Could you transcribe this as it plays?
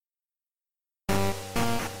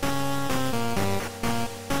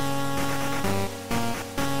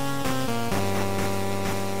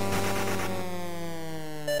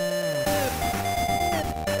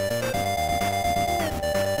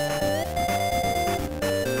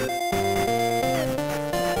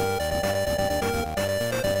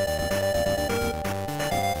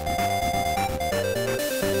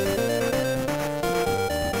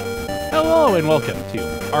Hello and welcome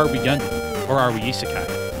to Are We Gundam, or Are We Isekai?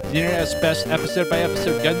 The internet's best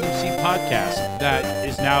episode-by-episode Gundam Seed podcast that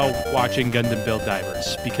is now watching Gundam Build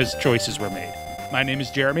Divers, because choices were made. My name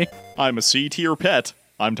is Jeremy. I'm a C-tier pet.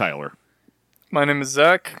 I'm Tyler. My name is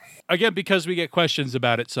Zach. Again, because we get questions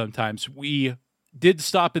about it sometimes, we did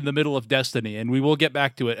stop in the middle of Destiny, and we will get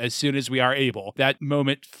back to it as soon as we are able. That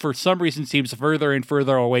moment, for some reason, seems further and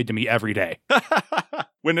further away to me every day.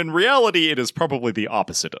 When in reality, it is probably the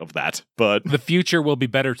opposite of that, but... The future will be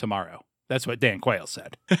better tomorrow. That's what Dan Quayle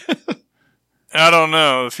said. I don't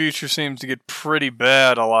know. The future seems to get pretty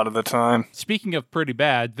bad a lot of the time. Speaking of pretty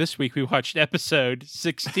bad, this week we watched episode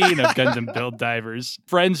 16 of Gundam Build Divers,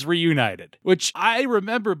 Friends Reunited, which I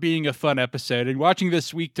remember being a fun episode, and watching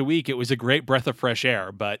this week to week, it was a great breath of fresh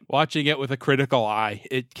air, but watching it with a critical eye,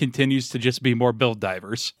 it continues to just be more Build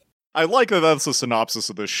Divers. I like that that's the synopsis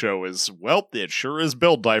of this show is, well, it sure is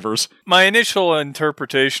Build Divers. My initial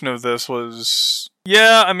interpretation of this was,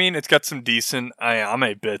 yeah, I mean, it's got some decent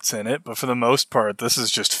Ayame bits in it, but for the most part, this is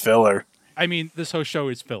just filler. I mean, this whole show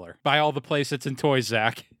is filler. Buy all the playsets and toys,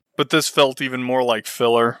 Zach. But this felt even more like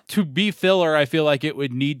filler. To be filler, I feel like it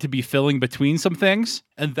would need to be filling between some things,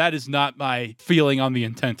 and that is not my feeling on the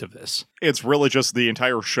intent of this. It's really just the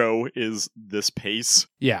entire show is this pace.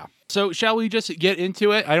 Yeah. So shall we just get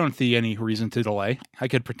into it? I don't see any reason to delay. I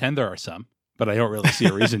could pretend there are some, but I don't really see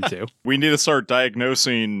a reason to. We need to start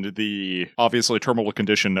diagnosing the obviously terminal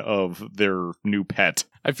condition of their new pet.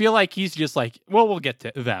 I feel like he's just like, well, we'll get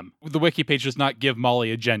to them. The wiki page does not give Molly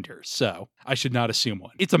a gender, so I should not assume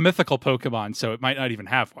one. It's a mythical Pokemon, so it might not even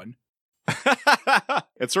have one.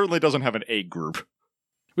 It certainly doesn't have an A group.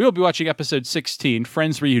 We will be watching episode 16,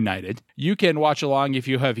 Friends Reunited. You can watch along if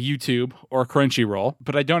you have YouTube or Crunchyroll,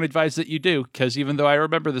 but I don't advise that you do, because even though I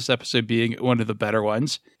remember this episode being one of the better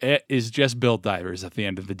ones, it is just Build Divers at the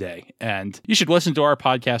end of the day. And you should listen to our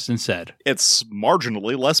podcast instead. It's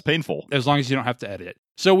marginally less painful. As long as you don't have to edit it.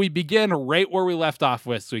 So we begin right where we left off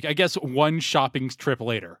with this week. I guess one shopping trip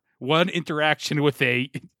later. One interaction with a...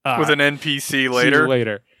 with an NPC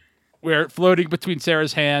later. Where floating between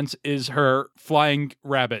Sarah's hands is her flying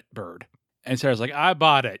rabbit bird. And Sarah's like, I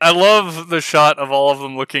bought it. I love the shot of all of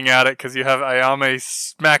them looking at it, because you have Ayame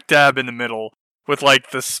smack dab in the middle, with like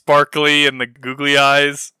the sparkly and the googly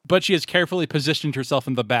eyes. But she has carefully positioned herself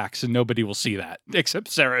in the back, so nobody will see that, except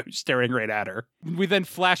Sarah, who's staring right at her. We then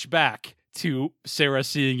flash back to Sarah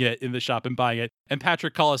seeing it in the shop and buying it, and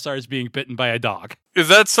Patrick Collisar is being bitten by a dog. Is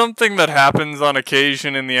that something that happens on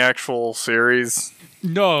occasion in the actual series?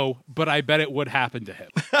 No, but I bet it would happen to him.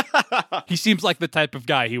 He seems like the type of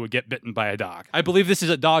guy who would get bitten by a dog. I believe this is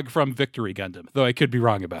a dog from Victory Gundam, though I could be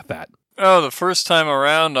wrong about that. Oh, the first time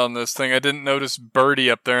around on this thing, I didn't notice Birdie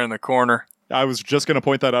up there in the corner. I was just going to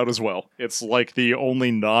point that out as well. It's like the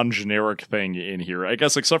only non-generic thing in here, I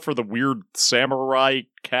guess, except for the weird samurai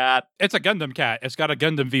cat. It's a Gundam cat. It's got a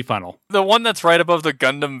Gundam V funnel. The one that's right above the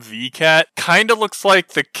Gundam V cat kind of looks like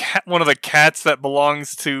the cat, one of the cats that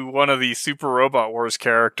belongs to one of the Super Robot Wars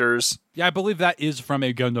characters. Yeah, I believe that is from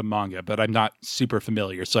a Gundam manga, but I'm not super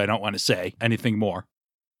familiar, so I don't want to say anything more.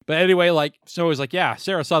 But anyway, so it was like, yeah,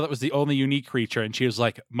 Sarah saw that was the only unique creature, and she was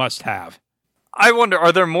like, must have. I wonder,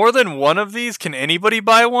 are there more than one of these? Can anybody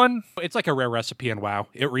buy one? It's like a rare recipe in WoW.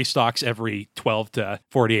 It restocks every 12 to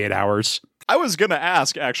 48 hours. I was going to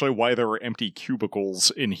ask, actually, why there are empty cubicles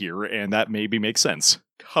in here, and that maybe makes sense.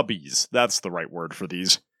 Cubbies, that's the right word for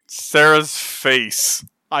these. Sarah's face.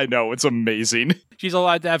 I know, it's amazing. She's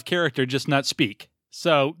allowed to have character, just not speak.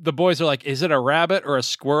 So the boys are like, is it a rabbit or a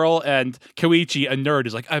squirrel? And Koichi, a nerd,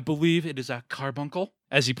 is like, I believe it is a carbuncle,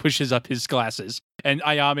 as he pushes up his glasses. And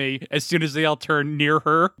Ayame, as soon as they all turn near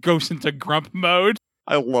her, goes into grump mode.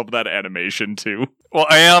 I love that animation, too. Well,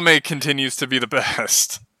 Ayame continues to be the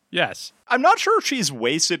best. Yes. I'm not sure if she's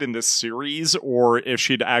wasted in this series, or if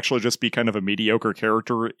she'd actually just be kind of a mediocre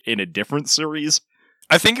character in a different series.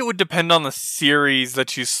 I think it would depend on the series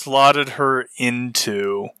that you slotted her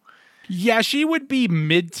into. Yeah, she would be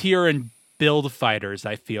mid-tier in Build Fighters,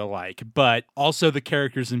 I feel like, but also the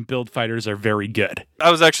characters in Build Fighters are very good.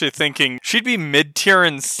 I was actually thinking she'd be mid-tier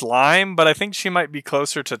in Slime, but I think she might be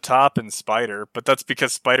closer to top in Spider, but that's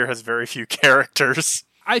because Spider has very few characters.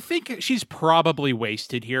 I think she's probably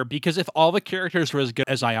wasted here, because if all the characters were as good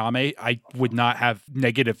as Ayame, I would not have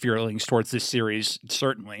negative feelings towards this series,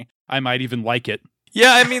 certainly. I might even like it.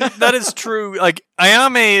 Yeah, I mean, that is true. Like,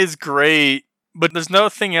 Ayame is great, but there's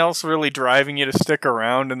nothing else really driving you to stick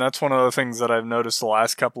around, and that's one of the things that I've noticed the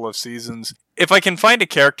last couple of seasons. If I can find a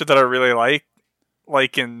character that I really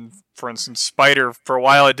like in for instance, Spider, for a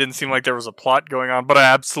while it didn't seem like there was a plot going on, but I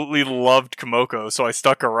absolutely loved Komoko, so I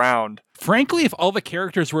stuck around. Frankly, if all the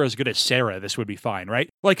characters were as good as Sarah, this would be fine, right?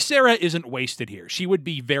 Like, Sarah isn't wasted here. She would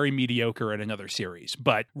be very mediocre in another series,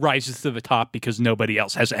 but rises to the top because nobody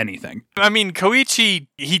else has anything. I mean, Koichi,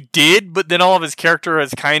 he did, but then all of his character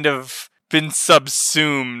has kind of been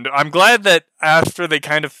subsumed. I'm glad that after they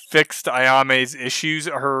kind of fixed Ayame's issues,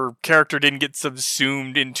 her character didn't get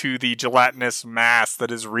subsumed into the gelatinous mass that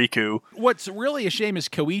is Riku. What's really a shame is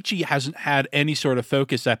Koichi hasn't had any sort of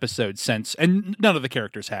focus episode since, and none of the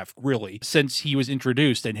characters have, really, since he was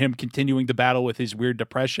introduced, and him continuing to battle with his weird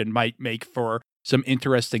depression might make for some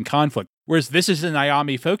interesting conflict. Whereas this is an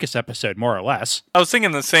Ayame focus episode, more or less. I was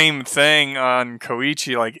thinking the same thing on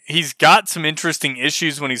Koichi. Like, he's got some interesting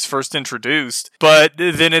issues when he's first introduced, but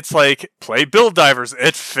then it's like, play Build Divers.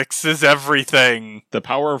 It fixes everything. The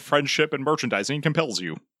power of friendship and merchandising compels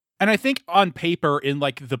you. And I think on paper, in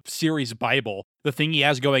like the series Bible, the thing he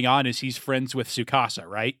has going on is he's friends with Tsukasa,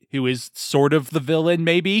 right? Who is sort of the villain,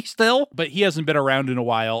 maybe, still? But he hasn't been around in a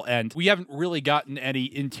while, and we haven't really gotten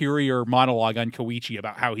any interior monologue on Koichi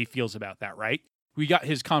about how he feels about that, right? We got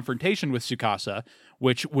his confrontation with Tsukasa,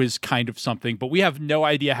 which was kind of something, but we have no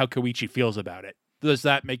idea how Koichi feels about it. Does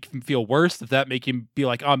that make him feel worse? Does that make him be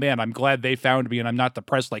like, oh man, I'm glad they found me and I'm not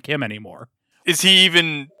depressed like him anymore? Is he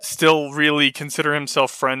even still really consider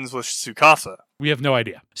himself friends with Tsukasa? We have no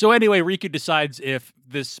idea. So anyway, Riku decides if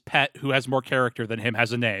this pet who has more character than him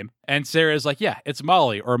has a name. And Sarah's like, yeah, it's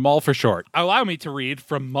Molly, or Moll for short. Allow me to read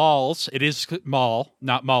from Moll's, it is Moll,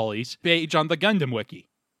 not Molly's, page on the Gundam Wiki.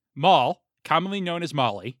 Moll, commonly known as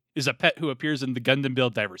Molly, is a pet who appears in the Gundam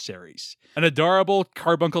Build Diver series. An adorable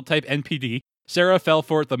carbuncle-type NPD, Sarah fell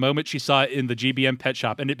for it the moment she saw it in the GBM pet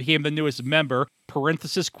shop, and it became the newest member,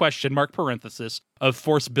 parenthesis, of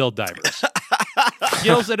Force Build Divers.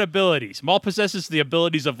 Skills and abilities. Moll possesses the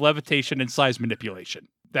abilities of levitation and size manipulation.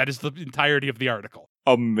 That is the entirety of the article.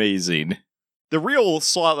 Amazing. The real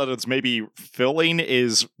slot that it's maybe filling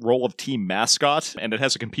is role of team mascot, and it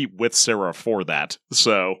has to compete with Sarah for that,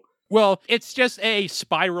 so... Well, it's just a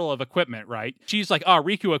spiral of equipment, right? She's like, oh,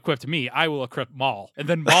 Riku equipped me, I will equip Moll. And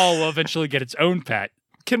then Moll will eventually get its own pet.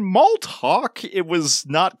 Can Moll talk? It was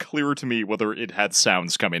not clear to me whether it had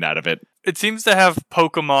sounds coming out of it. It seems to have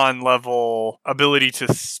Pokemon level ability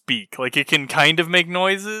to speak. Like, it can kind of make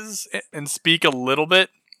noises and speak a little bit.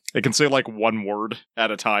 It can say like one word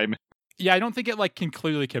at a time. Yeah, I don't think it can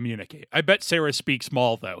clearly communicate. I bet Sarah speaks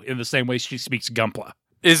Moll, though, in the same way she speaks Gunpla.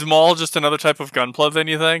 Is Moll just another type of Gunpla, then,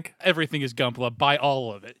 you think? Everything is Gunpla. Buy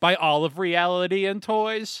all of it. Buy all of reality and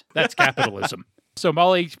toys. That's capitalism. So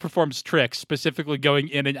Molly performs tricks, specifically going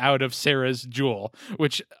in and out of Sarah's jewel,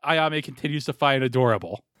 which Ayame continues to find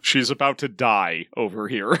adorable. She's about to die over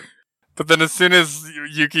here. But then as soon as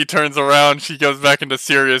Yuki turns around, she goes back into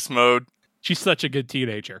serious mode. She's such a good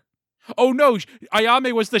teenager. Oh no,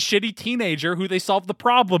 Ayame was the shitty teenager who they solved the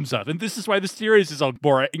problems of. And this is why the series is all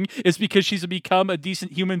boring, is because she's become a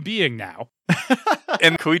decent human being now.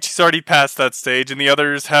 And Koichi's already past that stage, and the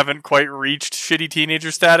others haven't quite reached shitty teenager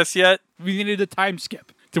status yet. We needed a time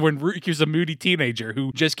skip to when Riku's a moody teenager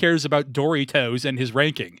who just cares about Doritos and his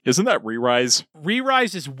ranking. Isn't that Re-Rise?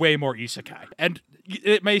 Re-Rise is way more isekai. And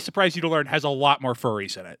it may surprise you to learn has a lot more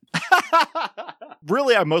furries in it.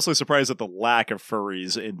 Really, I'm mostly surprised at the lack of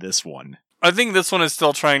furries in this one. I think this one is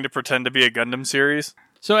still trying to pretend to be a Gundam series.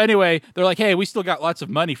 So anyway, they're like, hey, we still got lots of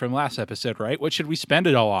money from last episode, right? What should we spend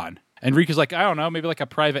it all on? And Riku's like, I don't know, maybe like a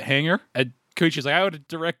private hangar? And Koichi's like, I would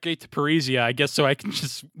direct gate to Parisia, I guess, so I can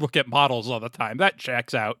just look at models all the time. That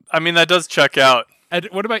checks out. I mean, that does check out. And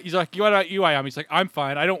what about you, Ayame? He's like, I'm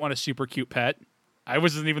fine. I don't want a super cute pet. I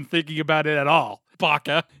wasn't even thinking about it at all.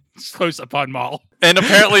 Baka. Close upon Moll. And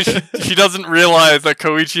apparently she doesn't realize that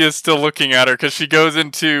Koichi is still looking at her because she goes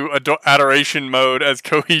into adoration mode as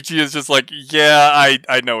Koichi is just like, yeah,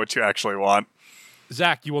 I know what you actually want.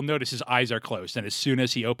 Zach, you will notice his eyes are closed, and as soon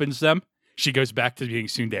as he opens them, she goes back to being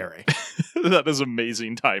tsundere. That is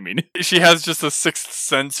amazing timing. She has just a sixth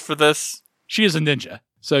sense for this. She is a ninja.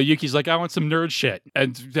 So Yuki's like, I want some nerd shit.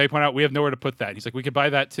 And they point out, we have nowhere to put that. He's like, we could buy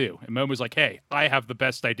that too. And Momo's like, hey, I have the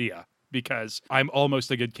best idea. Because I'm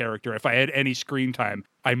almost a good character. If I had any screen time,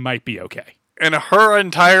 I might be okay. And her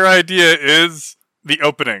entire idea is the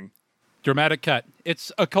opening. Dramatic cut.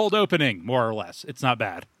 It's a cold opening, more or less. It's not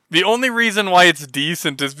bad. The only reason why it's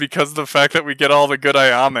decent is because of the fact that we get all the good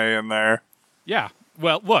Ayame in there. Yeah.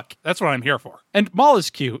 Well, look, that's what I'm here for. And Moll is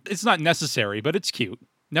cute. It's not necessary, but it's cute.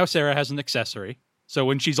 Now Sarah has an accessory. So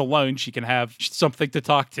when she's alone, she can have something to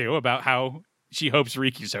talk to about how she hopes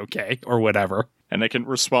Riku's okay, or whatever. And they can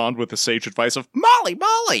respond with the sage advice of, Molly,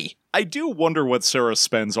 Molly! I do wonder what Sarah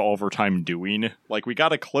spends all of her time doing. Like, we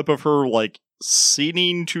got a clip of her, like,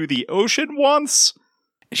 singing to the ocean once.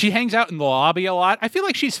 She hangs out in the lobby a lot. I feel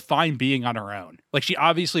like she's fine being on her own. Like, she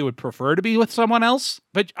obviously would prefer to be with someone else,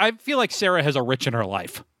 but I feel like Sarah has a rich in her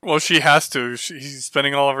life. Well, she has to. She's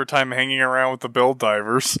spending all of her time hanging around with the Build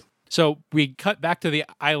Divers. So we cut back to the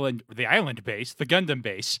island base, the Gundam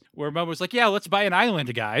base, where Mom was like, yeah, let's buy an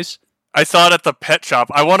island, guys. I saw it at the pet shop.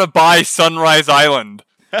 I want to buy Sunrise Island.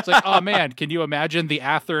 It's like, oh man, can you imagine the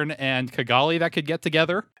Athern and Kigali that could get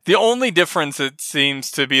together? The only difference, it seems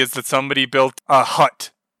to be, is that somebody built a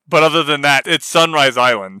hut. But other than that, it's Sunrise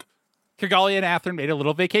Island. Kigali and Athern made a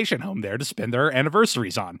little vacation home there to spend their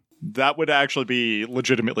anniversaries on. That would actually be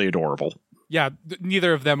legitimately adorable. Yeah,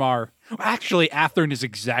 neither of them are. Actually, Athern is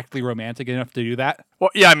exactly romantic enough to do that. Well,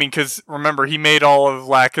 yeah, I mean, because remember, he made all of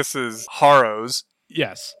Lacus's Haros.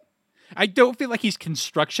 Yes. I don't feel like he's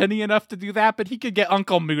construction-y enough to do that, but he could get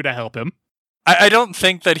Uncle Moo to help him. I don't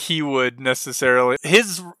think that he would necessarily.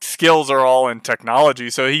 His skills are all in technology,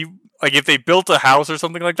 so like, if they built a house or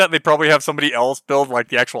something like that, they'd probably have somebody else build, like,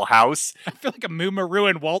 the actual house. I feel like a Moo Maru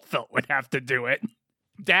and Waltfelt would have to do it.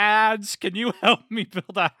 Dads, can you help me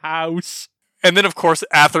build a house? And then, of course,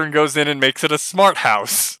 Athern goes in and makes it a smart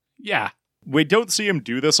house. Yeah. We don't see him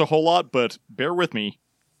do this a whole lot, but bear with me.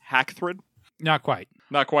 Hackthread? Not quite.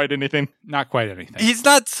 Not quite anything. Not quite anything. He's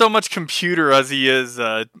not so much computer as he is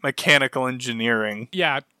mechanical engineering.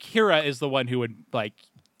 Yeah, Kira is the one who would, like,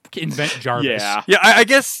 invent Jarvis. Yeah, I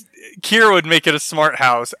guess Kira would make it a smart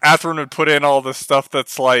house. Athern would put in all the stuff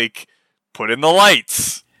that's like, put in the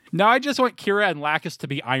lights. No, I just want Kira and Lacus to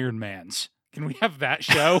be Iron Mans. Can we have that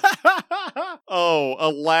show? Oh,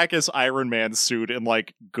 a Lacus Iron Man suit and,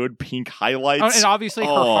 like, good pink highlights. Oh, and obviously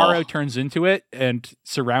her Haro turns into it and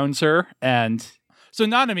surrounds her. And so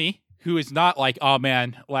Nanami, who is not like, oh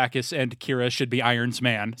man, Lacus and Kira should be Iron's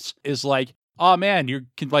Mans, is like, oh man, you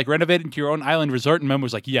can, like, renovate into your own island resort. And Mom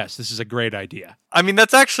was like, yes, this is a great idea. I mean,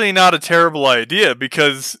 that's actually not a terrible idea,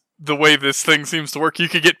 because the way this thing seems to work, you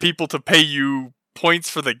could get people to pay you points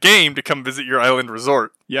for the game to come visit your island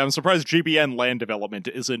resort. Yeah, I'm surprised GBN land development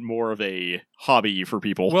isn't more of a hobby for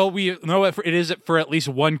people. Well, we know it is for at least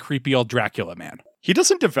one creepy old Dracula man. He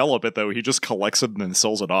doesn't develop it, though. He just collects it and then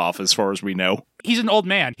sells it off, as far as we know. He's an old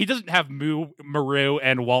man. He doesn't have Moo, Maru,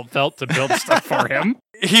 and Waltfelt to build stuff for him.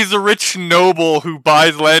 He's a rich noble who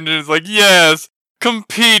buys land and is like, yes,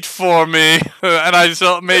 compete for me, and I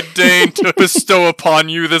shall may deign to bestow upon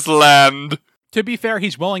you this land. To be fair,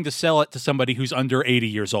 he's willing to sell it to somebody who's under 80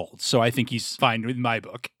 years old, so I think he's fine in my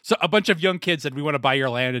book. So a bunch of young kids said, we want to buy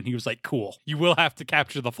your land, and he was like, cool, you will have to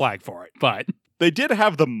capture the flag for it, but... They did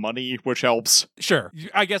have the money, which helps. Sure,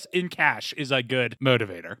 I guess in cash is a good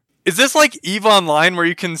motivator. Is this like EVE Online where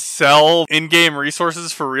you can sell in-game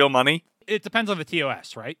resources for real money? It depends on the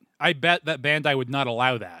TOS, right? I bet that Bandai would not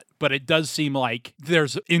allow that, but it does seem like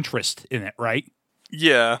there's interest in it, right?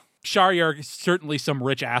 Yeah. Shariar is certainly some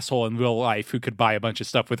rich asshole in real life who could buy a bunch of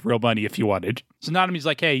stuff with real money if you wanted. So Nanami's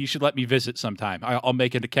like, hey, you should let me visit sometime. I'll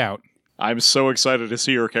make an account. I'm so excited to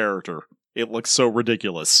see your character. It looks so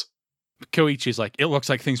ridiculous. Koichi's like, it looks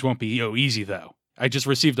like things won't be easy, though. I just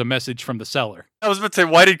received a message from the seller. I was about to say,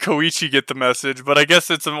 why did Koichi get the message? But I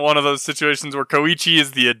guess it's in one of those situations where Koichi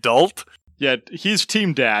is the adult. Yeah, he's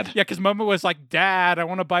team dad. Yeah, because Momo was like, Dad, I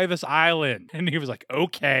want to buy this island. And he was like,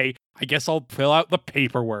 okay, I guess I'll fill out the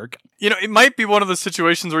paperwork. You know, it might be one of those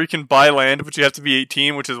situations where you can buy land, but you have to be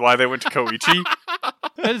 18, which is why they went to Koichi.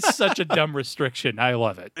 That is such a dumb restriction. I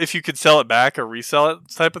love it. If you could sell it back or resell it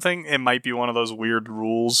type of thing, it might be one of those weird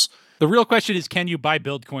rules. The real question is, can you buy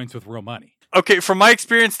build coins with real money? Okay, from my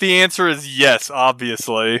experience, the answer is yes,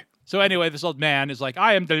 obviously. So anyway, this old man is like,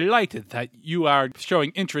 I am delighted that you are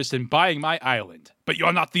showing interest in buying my island. But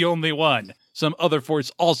you're not the only one. Some other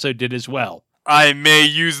forts also did as well. I may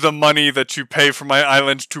use the money that you pay for my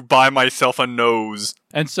island to buy myself a nose.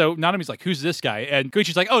 And so Nanami's like, who's this guy? And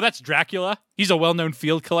Koichi's like, oh, that's Dracula. He's a well-known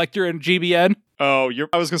field collector in GBN. Oh,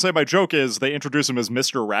 I was going to say my joke is they introduce him as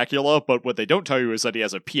Mr. Racula, but what they don't tell you is that he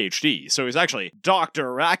has a PhD, so he's actually Dr.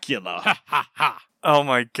 Racula. Ha ha ha. Oh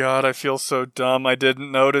my god, I feel so dumb. I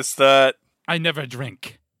didn't notice that. I never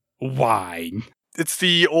drink wine. It's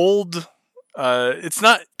the old... it's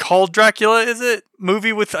not called Dracula, is it?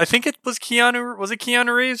 Movie with... I think it was Keanu... Was it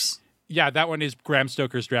Keanu Reeves? Yeah, that one is Bram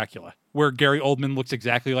Stoker's Dracula, where Gary Oldman looks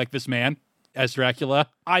exactly like this man as Dracula.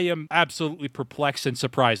 I am absolutely perplexed and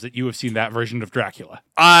surprised that you have seen that version of Dracula.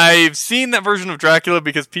 I've seen that version of Dracula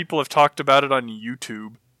because people have talked about it on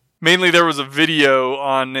YouTube. Mainly there was a video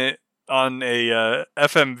on it on a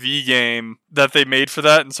FMV game that they made for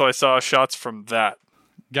that, and so I saw shots from that.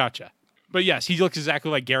 Gotcha. But yes, he looks exactly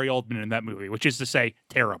like Gary Oldman in that movie, which is to say,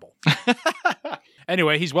 terrible.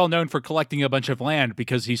 Anyway, he's well known for collecting a bunch of land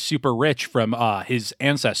because he's super rich from his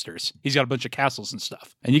ancestors. He's got a bunch of castles and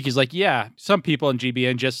stuff. And Yuki's like, yeah, some people in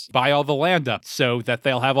GBN just buy all the land up so that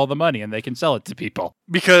they'll have all the money and they can sell it to people.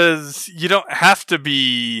 Because you don't have to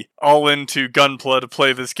be all into Gunpla to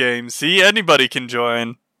play this game. See, anybody can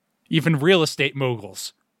join. Even real estate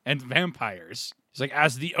moguls and vampires. He's like,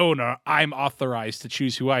 as the owner, I'm authorized to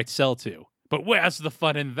choose who I sell to. But where's the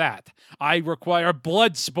fun in that? I require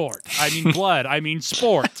blood sport. I mean blood. I mean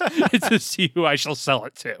sport. To see who I shall sell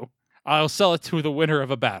it to. I'll sell it to the winner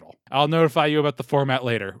of a battle. I'll notify you about the format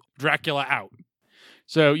later. Dracula out.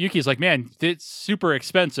 So Yuki's like, man, it's super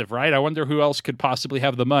expensive, right? I wonder who else could possibly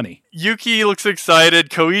have the money. Yuki looks excited.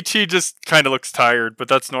 Koichi just kind of looks tired, but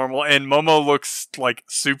that's normal. And Momo looks like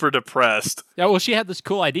super depressed. Yeah, well, she had this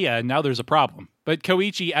cool idea, and now there's a problem. But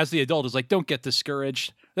Koichi, as the adult, is like, don't get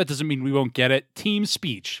discouraged. That doesn't mean we won't get it. Team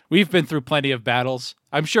speech. We've been through plenty of battles.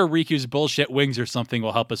 I'm sure Riku's bullshit wings or something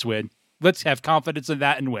will help us win. Let's have confidence in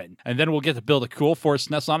that and win. And then we'll get to build a cool force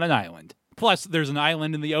nest on an island. Plus, there's an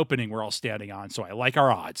island in the opening we're all standing on, so I like our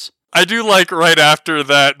odds. I do like right after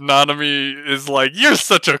that, Nanami is like, you're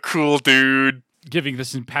such a cool dude. Giving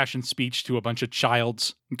this impassioned speech to a bunch of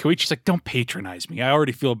childs. And Koichi's like, don't patronize me. I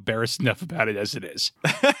already feel embarrassed enough about it as it is.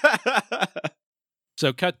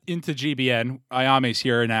 So cut into GBN. Ayame's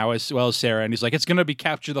here now, as well as Sarah, and he's like, it's going to be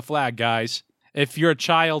Capture the Flag, guys. If you're a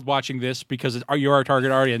child watching this because you're our target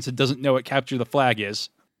audience and doesn't know what Capture the Flag is,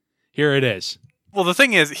 here it is. Well, the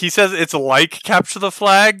thing is, he says it's like Capture the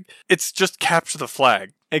Flag. It's just Capture the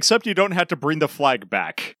Flag. Except you don't have to bring the flag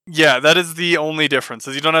back. Yeah, that is the only difference,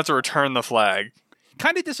 is you don't have to return the flag.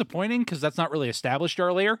 Kind of disappointing, because that's not really established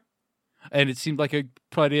earlier. And it seemed like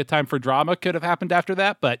plenty of time for drama could have happened after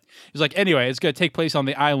that. But he's like, anyway, it's going to take place on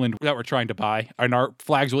the island that we're trying to buy. And our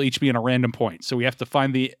flags will each be in a random point. So we have to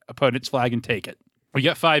find the opponent's flag and take it. We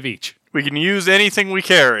get 5 each. We can use anything we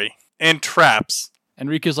carry. And traps. And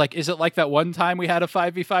Riku's like, is it like that one time we had a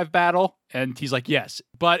 5v5 battle? And he's like, yes,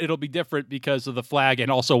 but it'll be different because of the flag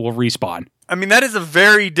and also we'll respawn. I mean, that is a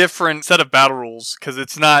very different set of battle rules because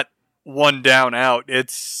it's not one down out.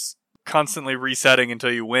 It's constantly resetting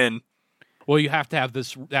until you win. Well, you have to have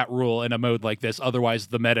that rule in a mode like this. Otherwise,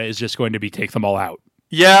 the meta is just going to be take them all out.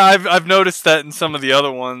 Yeah, I've noticed that in some of the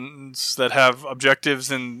other ones that have objectives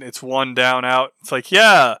and it's one down out. It's like,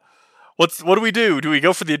 yeah, what do we do? Do we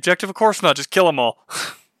go for the objective? Of course not. Just kill them all.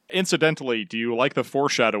 Incidentally, do you like the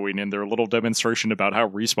foreshadowing in their little demonstration about how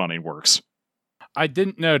respawning works? I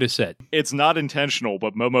didn't notice it. It's not intentional,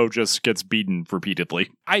 but Momo just gets beaten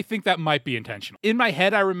repeatedly. I think that might be intentional. In my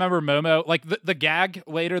head, I remember Momo, like the gag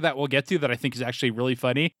later that we'll get to that I think is actually really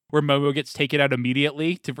funny, where Momo gets taken out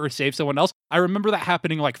immediately to save someone else. I remember that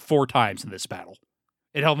happening like 4 times in this battle.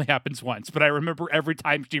 It only happens once, but I remember every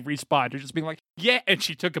time she respawned, her just being like, yeah, and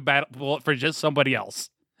she took a battle bullet for just somebody else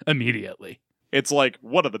immediately. It's like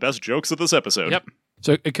one of the best jokes of this episode. Yep.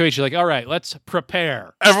 So Koichi's like, all right, let's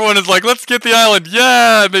prepare. Everyone is like, let's get the island.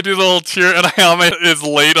 Yeah. And they do the little cheer and Ayame is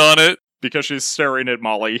late on it. Because she's staring at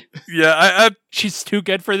Molly. Yeah. She's too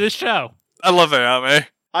good for this show. I love Ayame.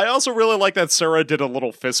 I also really like that Sarah did a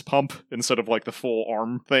little fist pump instead of like the full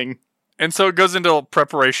arm thing. And so it goes into a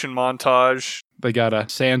preparation montage. They gotta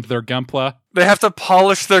sand their gunpla. They have to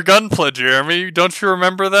polish their gunpla, Jeremy. Don't you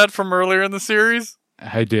remember that from earlier in the series?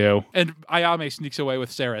 I do. And Ayame sneaks away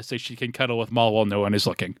with Sarah so she can cuddle with Maul while no one is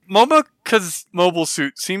looking. Momoka's mobile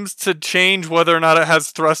suit seems to change whether or not it has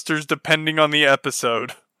thrusters depending on the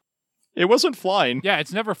episode. It wasn't flying. Yeah,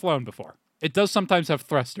 it's never flown before. It does sometimes have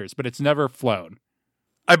thrusters, but it's never flown.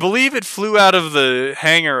 I believe it flew out of the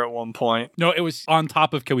hangar at one point. No, it was on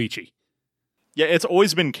top of Koichi. Yeah, it's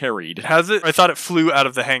always been carried. Has it? I thought it flew out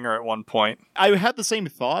of the hangar at one point. I had the same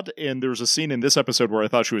thought, and there's a scene in this episode where I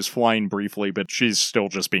thought she was flying briefly, but she's still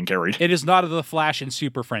just being carried. It is not the Flash and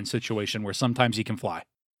Super Friends situation where sometimes he can fly.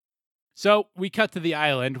 So we cut to the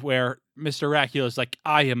island where Mr. Dracula is like,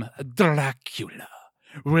 I am Dracula.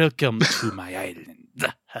 Welcome to my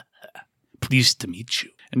island. Pleased to meet you.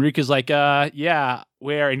 And Rika's like, yeah,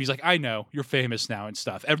 where? And he's like, I know, you're famous now and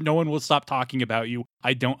stuff. No one will stop talking about you.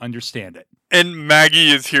 I don't understand it. And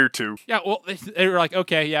Maggie is here too. Yeah, well, they were like,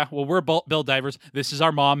 okay, yeah, well, we're Bill Divers. This is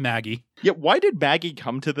our mom, Maggie. Yeah, why did Maggie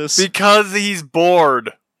come to this? Because he's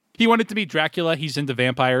bored. He wanted to meet Dracula. He's into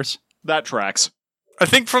vampires. That tracks. I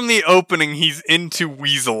think from the opening, he's into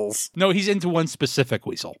weasels. No, he's into one specific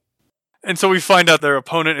weasel. And so we find out their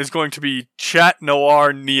opponent is going to be Chat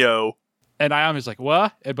Noir Neo. And Ayame's like,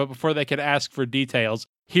 what? But before they could ask for details,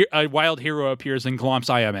 a wild hero appears and glomps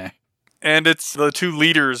Ayame. And it's the 2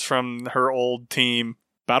 leaders from her old team.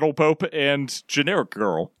 Battle Pope and Generic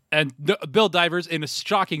Girl. And the Bill Divers, in a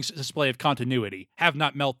shocking display of continuity, have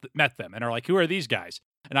not met them and are like, who are these guys?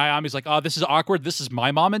 And Ayami's like, oh, this is awkward. This is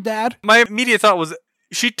my mom and dad. My immediate thought was,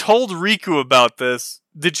 she told Riku about this.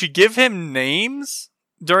 Did she give him names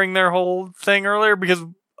during their whole thing earlier? Because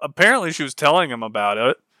apparently she was telling him about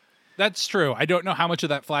it. That's true. I don't know how much of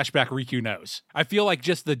that flashback Riku knows. I feel like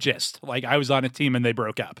just the gist. Like, I was on a team and they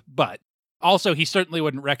broke up. But also, he certainly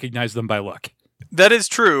wouldn't recognize them by look. That is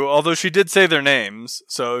true, although she did say their names.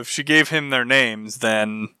 So if she gave him their names,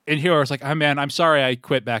 then... And Hiro's like, oh man, I'm sorry I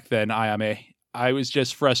quit back then, Ayame. I was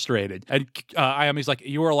just frustrated. And Ayame's like,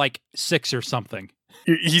 you were like 6 or something.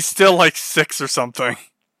 He's still like 6 or something.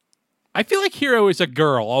 I feel like Hiro is a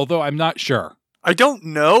girl, although I'm not sure. I don't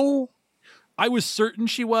know. I was certain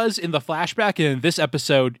she was in the flashback, and in this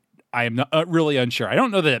episode, I am not, really unsure. I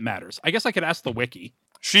don't know that it matters. I guess I could ask the wiki.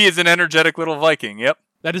 She is an energetic little Viking, yep.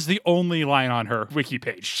 That is the only line on her wiki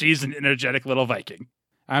page. She's an energetic little Viking.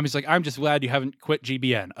 Ayame's like, I'm just glad you haven't quit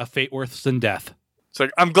GBN, a fate worse than death. It's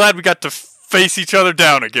like, I'm glad we got to face each other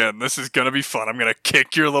down again. This is gonna be fun. I'm gonna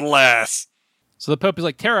kick your little ass. So the Pope is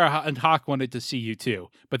like, Terra and Hawk wanted to see you too,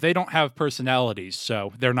 but they don't have personalities,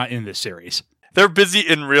 so they're not in this series. They're busy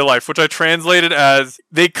in real life, which I translated as,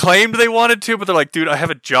 they claimed they wanted to, but they're like, dude, I have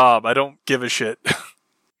a job. I don't give a shit.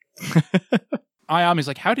 Ayami's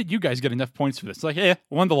like, how did you guys get enough points for this? It's like,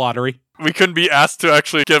 won the lottery. We couldn't be asked to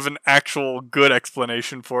actually give an actual good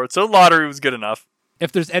explanation for it, so lottery was good enough.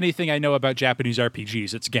 If there's anything I know about Japanese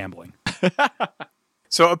RPGs, it's gambling.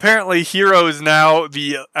 So apparently Hiro is now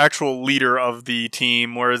the actual leader of the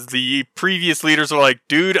team, whereas the previous leaders were like,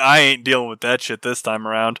 dude, I ain't dealing with that shit this time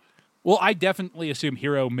around. Well, I definitely assume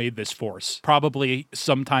Hiro made this force, probably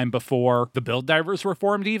sometime before the Build Divers were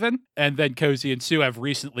formed even, and then Cozy and Sue have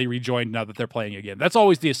recently rejoined now that they're playing again. That's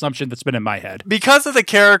always the assumption that's been in my head. Because of the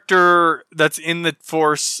character that's in the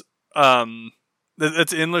force,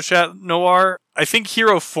 that's in Le Chat Noir, I think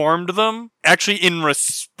Hiro formed them actually in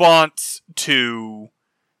response to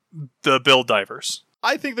the Build Divers.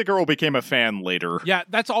 I think the girl became a fan later. Yeah,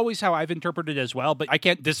 that's always how I've interpreted it as well, but I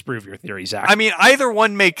can't disprove your theory, Zach. I mean, either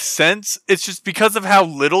one makes sense. It's just because of how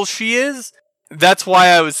little she is. That's why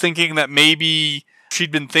I was thinking that maybe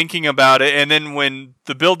she'd been thinking about it, and then when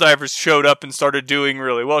the Build Divers showed up and started doing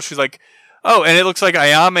really well, she's like, oh, and it looks like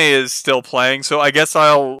Ayame is still playing, so I guess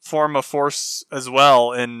I'll form a force as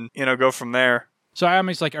well and, go from there. So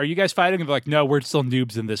Ayame's like, are you guys fighting? And they're like, no, we're still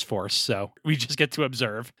noobs in this force, so we just get to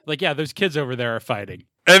observe. Like, yeah, those kids over there are fighting.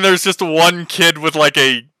 And there's just one kid with, like,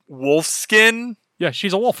 a wolf skin? Yeah,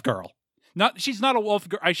 she's a wolf girl. She's not a wolf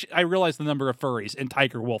girl. I realize the number of furries in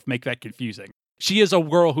Tiger Wolf make that confusing. She is a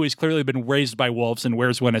girl who has clearly been raised by wolves and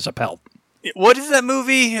wears one as a pelt. What is that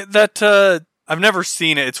movie that, I've never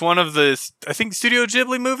seen it. It's one of the, I think, Studio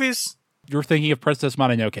Ghibli movies? You're thinking of Princess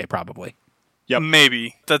Mononoke, probably. Yep.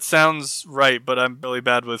 Maybe. That sounds right, but I'm really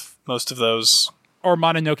bad with most of those. Or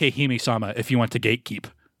Mononoke Hime-sama, if you want to gatekeep.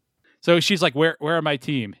 So she's like, where are my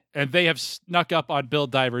team? And they have snuck up on Build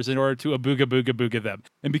Divers in order to booga booga booga them.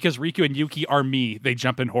 And because Riku and Yuki are me, they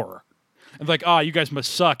jump in horror. And like, you guys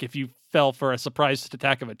must suck if you fell for a surprise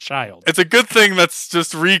attack of a child. It's a good thing that's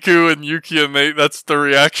just Riku and Yuki and that's the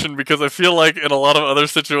reaction, because I feel like in a lot of other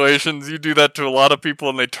situations, you do that to a lot of people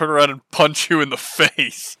and they turn around and punch you in the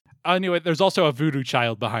face. Anyway, there's also a voodoo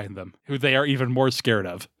child behind them, who they are even more scared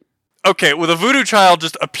of. Okay, with a voodoo child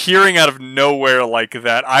just appearing out of nowhere like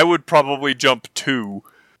that, I would probably jump too.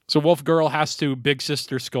 So Wolf Girl has to big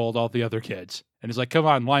sister scold all the other kids. And is like, come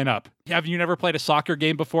on, line up. Have you never played a soccer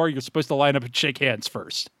game before? You're supposed to line up and shake hands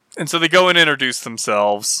first. And so they go and introduce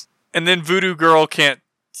themselves. And then Voodoo Girl can't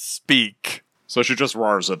speak. So she just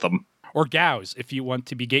roars at them. Or Gauze, if you want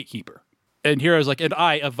to be gatekeeper. And Hero's like, and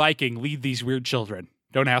I, a Viking, lead these weird children.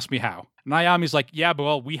 Don't ask me how. And Ayami's like, yeah, but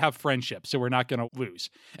well, we have friendship, so we're not going to lose.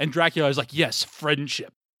 And Dracula is like, yes,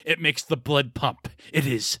 friendship. It makes the blood pump. It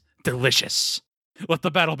is delicious. Let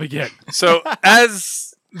the battle begin. So,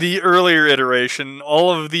 as the earlier iteration,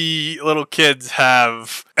 all of the little kids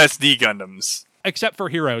have SD Gundams. Except for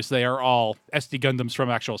Heroes, they are all SD Gundams from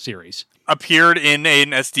actual series. Appeared in an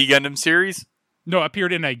SD Gundam series? No,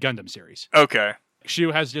 appeared in a Gundam series. Okay.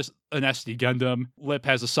 Shu has just an SD Gundam. Lip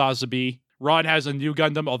has a Sazabi. Ron has a new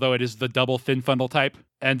Gundam, although it is the double fin funnel type.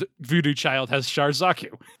 And Voodoo Child has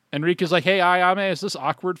Sharzaku. And Rika's like, hey, Ayame, is this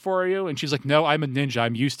awkward for you? And she's like, no, I'm a ninja.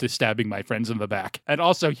 I'm used to stabbing my friends in the back. And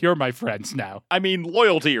also, you're my friends now. I mean,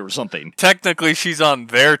 loyalty or something. Technically, she's on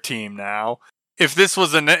their team now. If this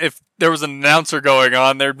was if there was an announcer going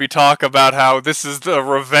on, there'd be talk about how this is the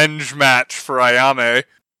revenge match for Ayame.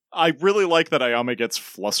 I really like that Ayame gets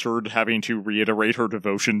flustered having to reiterate her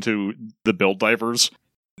devotion to the Build Divers.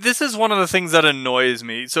 This is one of the things that annoys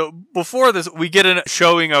me. So before this, we get a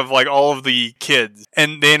showing of like all of the kids,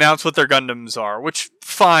 and they announce what their Gundams are, which,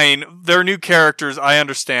 fine, they're new characters, I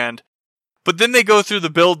understand. But then they go through the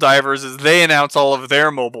build divers as they announce all of their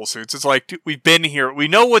mobile suits. It's like, dude, we've been here. We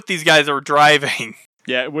know what these guys are driving.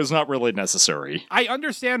 Yeah, it was not really necessary. I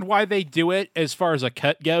understand why they do it as far as a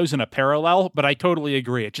cut goes and a parallel, but I totally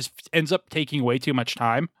agree. It just ends up taking way too much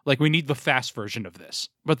time. Like, we need the fast version of this.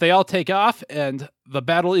 But they all take off, and the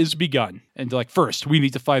battle is begun. And, like, first, we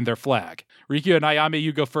need to find their flag. Riku and Ayame,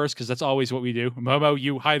 you go first, because that's always what we do. Momo,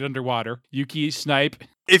 you hide underwater. Yuki, snipe.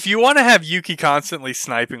 If you want to have Yuki constantly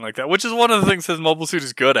sniping like that, which is one of the things his mobile suit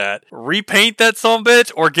is good at, repaint that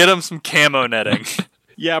sumbitch or get him some camo netting.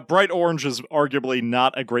 Yeah, bright orange is arguably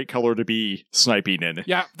not a great color to be sniping in.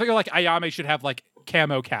 Yeah, I think like Ayame should have like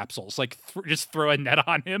camo capsules, like just throw a net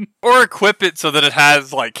on him. Or equip it so that it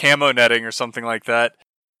has like camo netting or something like that.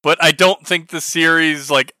 But I don't think the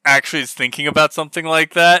series like actually is thinking about something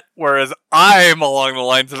like that, whereas I'm along the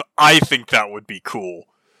lines of I think that would be cool.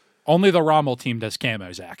 Only the Rommel team does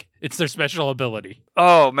camo, Zach. It's their special ability.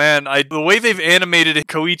 Oh man, the way they've animated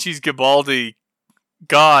Koichi's Gibaldi,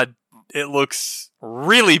 God, it looks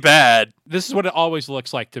really bad. This is what it always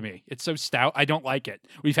looks like to me. It's so stout. I don't like it.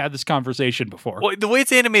 We've had this conversation before. Well, the way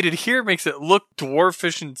it's animated here makes it look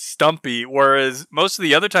dwarfish and stumpy, whereas most of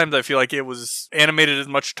the other times I feel like it was animated as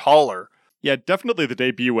much taller. Yeah, definitely the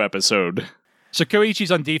debut episode. So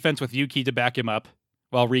Koichi's on defense with Yuki to back him up,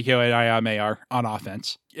 while Riku and Ayame are on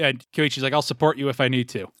offense. And Koichi's like, I'll support you if I need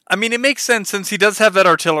to. I mean, it makes sense since he does have that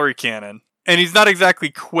artillery cannon. And he's not exactly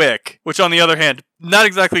quick, which on the other hand, not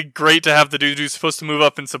exactly great to have the dude who's supposed to move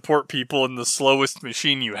up and support people in the slowest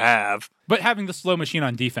machine you have. But having the slow machine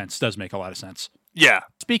on defense does make a lot of sense. Yeah.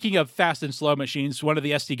 Speaking of fast and slow machines, one of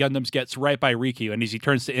the SD Gundams gets right by Riku, and as he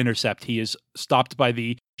turns to intercept, he is stopped by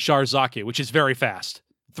the Sharzaku, which is very fast.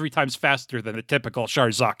 3 times faster than a typical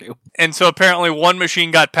Sharzaku. And so apparently one machine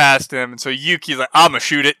got past him, and so Yuki's like, I'ma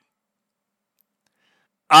shoot it.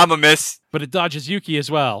 I'ma miss. But it dodges Yuki as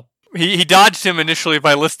well. He dodged him initially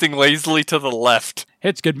by listing lazily to the left.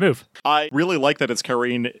 It's good move. I really like that it's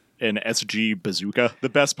carrying an SG bazooka, the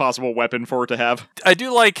best possible weapon for it to have. I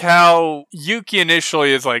do like how Yuki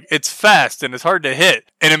initially is like, it's fast and it's hard to hit.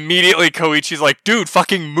 And immediately Koichi's like, dude,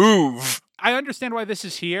 fucking move. I understand why this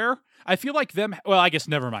is here. I feel like them, well, I guess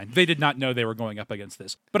never mind. They did not know they were going up against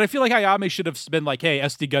this. But I feel like Ayame should have been like, hey,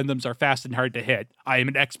 SD Gundams are fast and hard to hit. I am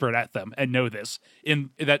an expert at them and know this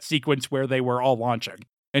in that sequence where they were all launching.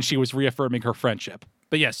 And she was reaffirming her friendship.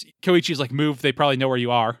 But yes, Koichi's like, move, they probably know where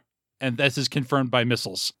you are. And this is confirmed by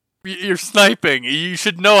missiles. You're sniping. You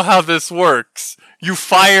should know how this works. You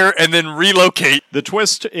fire and then relocate. The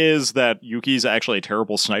twist is that Yuki's actually a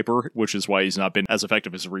terrible sniper, which is why he's not been as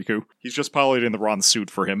effective as Riku. He's just piloting the wrong suit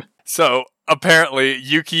for him. So, apparently,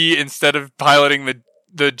 Yuki, instead of piloting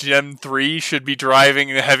the Gen 3, should be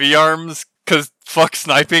driving the heavy arms. Because fuck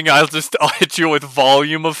sniping, I'll hit you with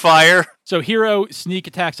volume of fire. So Hiro sneak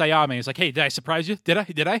attacks Ayame. He's like, hey, did I surprise you? Did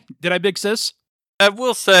I, big sis? I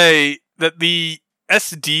will say that the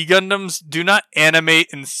SD Gundams do not animate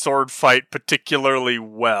in sword fight particularly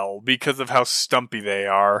well because of how stumpy they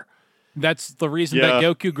are. That's the reason that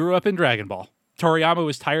Goku grew up in Dragon Ball. Toriyama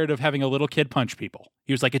was tired of having a little kid punch people.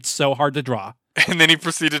 He was like, it's so hard to draw. And then he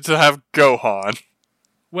proceeded to have Gohan.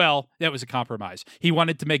 Well, that was a compromise. He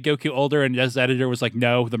wanted to make Goku older, and his editor was like,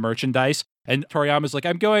 no, the merchandise. And Toriyama's like,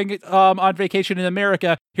 I'm going on vacation in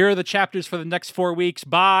America. Here are the chapters for the next 4 weeks.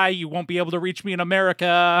 Bye. You won't be able to reach me in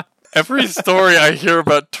America. Every story I hear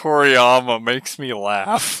about Toriyama makes me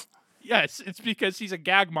laugh. Yes, it's because he's a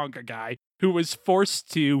gag manga guy who was forced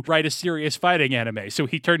to write a serious fighting anime, so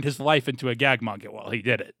he turned his life into a gag manga while he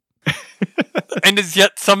did it. And is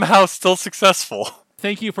yet somehow still successful.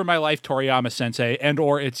 Thank you for my life, Toriyama-sensei, and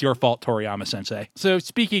or it's your fault, Toriyama-sensei. So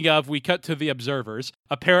speaking of, we cut to the observers.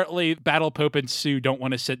 Apparently, Battle Pope and Sue don't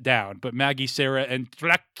want to sit down, but Maggie, Sarah, and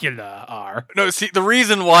Dracula are. No, see, the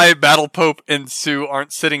reason why Battle Pope and Sue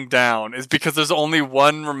aren't sitting down is because there's only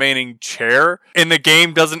one remaining chair, and the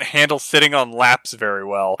game doesn't handle sitting on laps very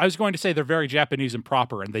well. I was going to say they're very Japanese and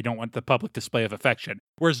proper, and they don't want the public display of affection.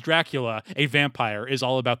 Whereas Dracula, a vampire, is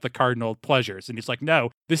all about the cardinal pleasures, and he's like, no,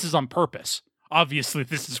 this is on purpose. Obviously,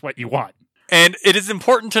 this is what you want. And it is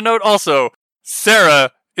important to note also,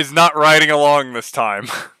 Sarah is not riding along this time.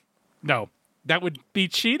 No. That would be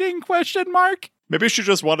cheating, question mark? Maybe she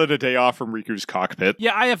just wanted a day off from Riku's cockpit.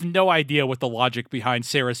 Yeah, I have no idea what the logic behind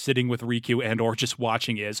Sarah sitting with Riku and or just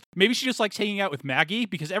watching is. Maybe she just likes hanging out with Maggie,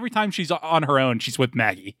 because every time she's on her own, she's with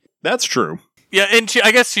Maggie. That's true. Yeah, and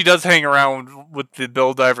I guess she does hang around with the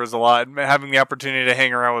Build Divers a lot, having the opportunity to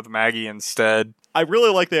hang around with Maggie instead. I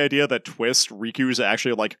really like the idea that Twist, Riku's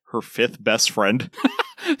actually like her 5th best friend.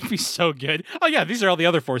 It'd be so good. Oh yeah, these are all the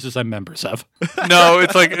other forces I'm members of. No,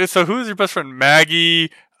 it's like, so who's your best friend?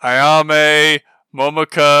 Maggie, Ayame,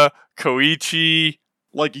 Momoka, Koichi.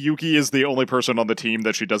 Like, Yuki is the only person on the team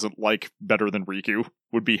that she doesn't like better than Riku.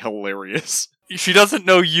 Would be hilarious. She doesn't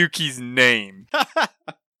know Yuki's name.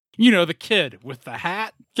 You know, the kid with the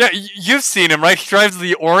hat. Yeah, you've seen him, right? He drives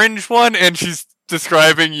the orange one, and she's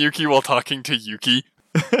describing Yuki while talking to Yuki.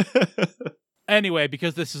 Anyway,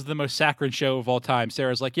 because this is the most saccharine show of all time,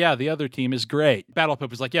 Sarah's like, yeah, the other team is great. Battle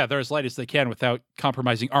Pope is like, yeah, they're as light as they can without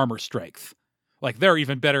compromising armor strength. Like, they're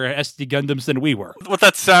even better at SD Gundams than we were. What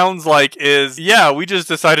that sounds like is, yeah, we just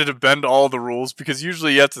decided to bend all the rules, because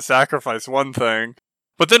usually you have to sacrifice one thing.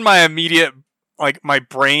 But then my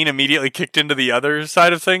brain immediately kicked into the other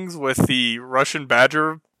side of things with the Russian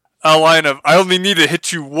Badger line of, I only need to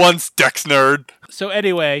hit you once, Dex nerd. So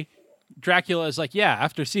anyway, Dracula is like, yeah,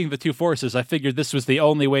 after seeing the two forces, I figured this was the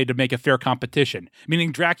only way to make a fair competition.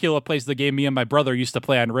 Meaning Dracula plays the game me and my brother used to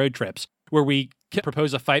play on road trips, where we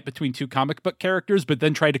propose a fight between two comic book characters, but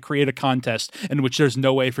then try to create a contest in which there's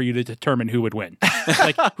no way for you to determine who would win.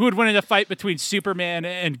 Like, who would win in a fight between Superman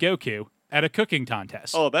and Goku at a cooking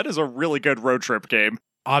contest? Oh, that is a really good road trip game.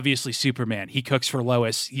 Obviously Superman. He cooks for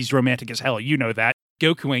Lois. He's romantic as hell. You know that.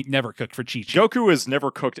 Goku ain't never cooked for Chi-Chi. Goku has never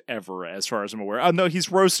cooked ever, as far as I'm aware. Oh, no,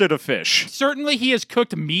 he's roasted a fish. Certainly he has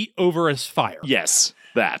cooked meat over his fire. Yes,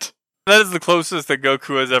 that. That is the closest that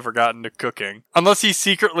Goku has ever gotten to cooking. Unless he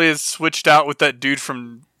secretly has switched out with that dude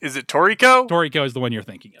from, is it Toriko? Toriko is the one you're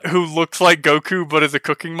thinking of. Who looks like Goku but is a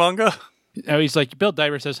cooking manga? Now he's like, Build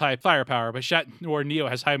Divers has high firepower, but Shatnor Neo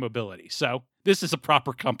has high mobility. So this is a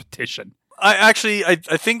proper competition. I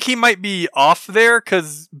think he might be off there,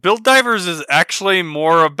 because Build Divers is actually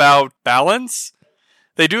more about balance.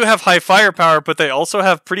 They do have high firepower, but they also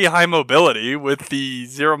have pretty high mobility with the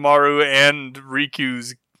Zeromaru and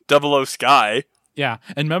Riku's 00 Sky. Yeah,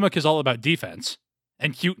 and Momoka is all about defense.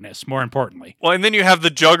 And cuteness, more importantly. Well, and then you have the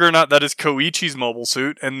Juggernaut that is Koichi's mobile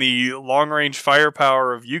suit, and the long-range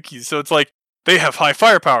firepower of Yuki's. So it's like, they have high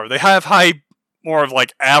firepower. They have high, more of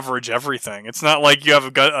like average everything. It's not like you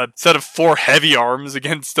have a set of 4 heavy arms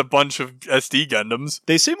against a bunch of SD Gundams.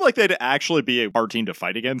 They seem like they'd actually be a hard team to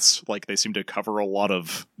fight against. Like, they seem to cover a lot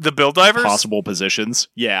of the Build Divers? Possible positions.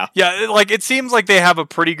 Yeah. Yeah, like, it seems like they have a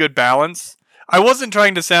pretty good balance. I wasn't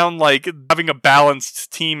trying to sound like having a balanced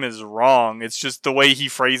team is wrong. It's just the way he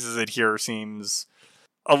phrases it here seems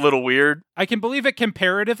a little weird. I can believe it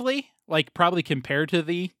comparatively. Like, probably compared to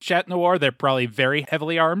the Chat Noir, they're probably very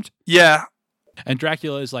heavily armed. Yeah. And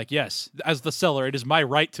Dracula is like, yes, as the seller, it is my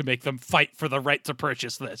right to make them fight for the right to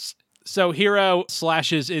purchase this. So Hiro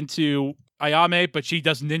slashes into Ayame, but she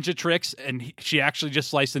does ninja tricks, and she actually just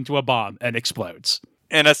sliced into a bomb and explodes.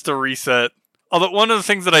 And has to reset. Although one of the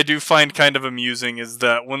things that I do find kind of amusing is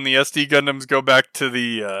that when the SD Gundams go back to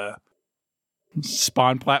the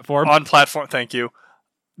spawn platform. On platform, thank you.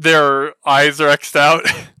 Their eyes are X'd out.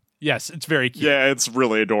 Yes, it's very cute. Yeah, it's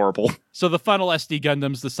really adorable. So the funnel SD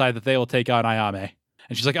Gundams decide that they will take on Ayame.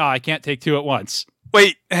 And she's like, I can't take 2 at once.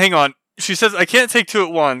 Wait, hang on. She says, I can't take 2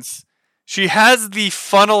 at once. She has the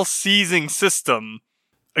funnel seizing system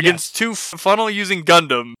against 2 funnel-using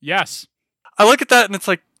Gundam. Yes. I look at that and it's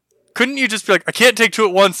like, couldn't you just be like, I can't take 2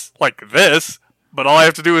 at once like this, but all I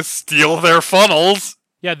have to do is steal their funnels?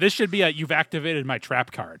 Yeah, this should be a you've activated my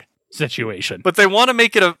trap card situation. But they want to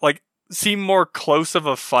make it seem more close of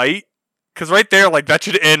a fight, because right there, like, that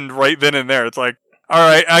should end right then and there. It's like,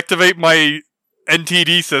 alright, activate my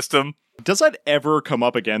NTD system. Does that ever come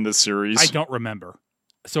up again this series? I don't remember.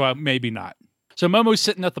 So maybe not. So Momo's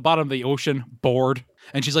sitting at the bottom of the ocean, bored,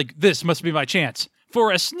 and she's like, this must be my chance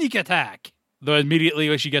for a sneak attack. Though immediately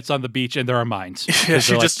when she gets on the beach and there are mines. Yeah,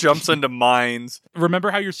 she just jumps into mines.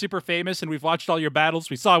 Remember how you're super famous and we've watched all your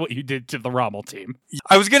battles? We saw what you did to the Rommel team.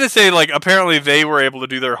 I was going to say, like, apparently they were able to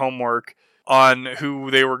do their homework on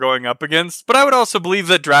who they were going up against. But I would also believe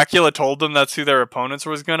that Dracula told them that's who their opponents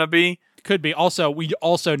was going to be. Could be. Also, we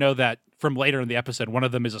also know that from later in the episode, one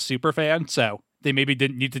of them is a super fan, so they maybe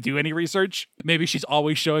didn't need to do any research. Maybe she's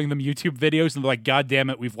always showing them YouTube videos and they're like, God damn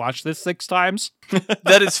it, we've watched this 6 times.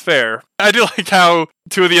 That is fair. I do like how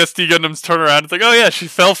 2 of the SD Gundams turn around. It's like, oh yeah, she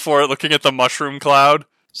fell for it looking at the mushroom cloud.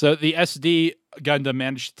 So the SD Gundam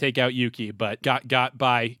managed to take out Yuki, but got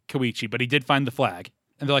by Koichi, but he did find the flag.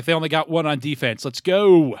 And they're like, they only got 1 on defense. Let's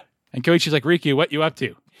go. And Koichi's like, Riku, what you up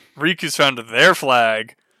to? Riku's found their flag.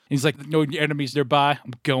 And he's like, no enemies nearby.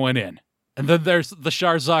 I'm going in. And then there's the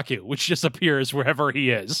Sharzaku, which just appears wherever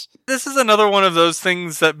he is. This is another one of those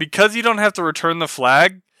things that because you don't have to return the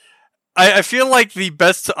flag, I feel like the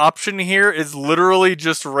best option here is literally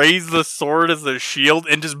just raise the sword as a shield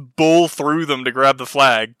and just bull through them to grab the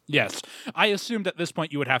flag. Yes. I assumed at this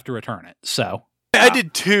point you would have to return it, so. I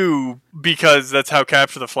did too, because that's how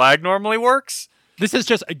capture the flag normally works. This is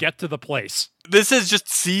just a get to the place. This is just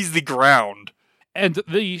seize the ground. And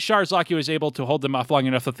the Sharzaku is able to hold them off long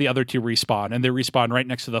enough that the other two respawn, and they respawn right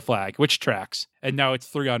next to the flag, which tracks. And now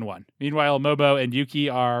it's 3-on-1. Meanwhile, Momo and Yuki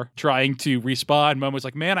are trying to respawn. Momo's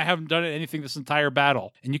like, man, I haven't done anything this entire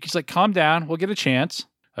battle. And Yuki's like, calm down, we'll get a chance.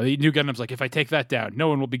 The New Gundam's like, if I take that down, no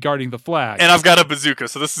one will be guarding the flag. And I've got a bazooka,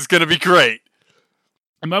 so this is going to be great.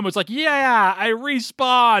 And Momo's like, yeah, I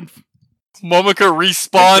respawn. Momoko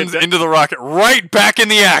respawns into the rocket, right back in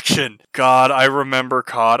the action. God, I remember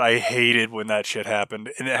COD. I hated when that shit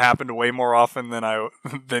happened, and it happened way more often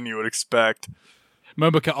than you would expect.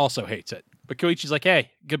 Momoko also hates it, but Koichi's like,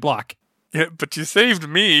 hey, good block. Yeah, but you saved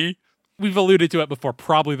me. We've alluded to it before,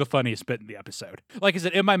 probably the funniest bit in the episode. Like I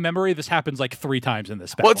said, in my memory, this happens like 3 times in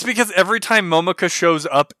this battle. Well, it's because every time Momoko shows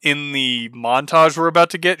up in the montage we're about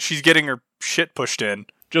to get, she's getting her shit pushed in.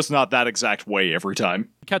 Just not that exact way every time.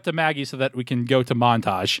 Cut to Maggie so that we can go to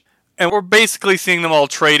montage. And we're basically seeing them all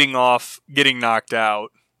trading off, getting knocked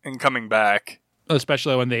out, and coming back.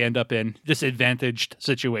 Especially when they end up in disadvantaged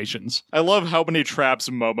situations. I love how many traps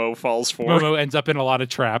Momo falls for. Momo ends up in a lot of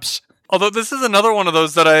traps. Although this is another one of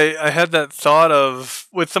those that I had that thought of,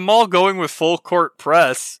 with them all going with full court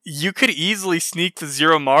press, you could easily sneak the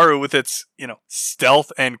Zero Maru with its,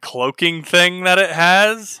 stealth and cloaking thing that it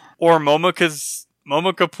has, or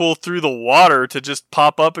Momoko pull through the water to just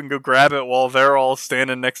pop up and go grab it while they're all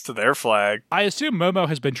standing next to their flag. I assume Momo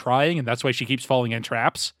has been trying, and that's why she keeps falling in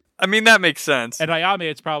traps. I mean, that makes sense. And Ayame,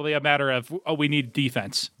 it's probably a matter of, we need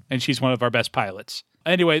defense, and she's one of our best pilots.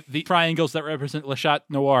 Anyway, the triangles that represent Le Chat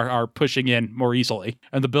Noir are pushing in more easily,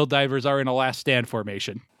 and the Build Divers are in a last stand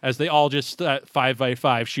formation, as they all just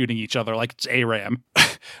 5x5 shooting each other like it's ARAM.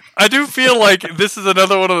 I do feel like this is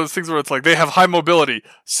another one of those things where it's like they have high mobility,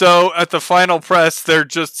 so at the final press, they're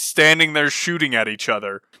just standing there shooting at each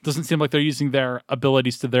other. Doesn't seem like they're using their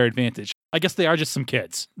abilities to their advantage. I guess they are just some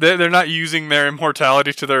kids. They're not using their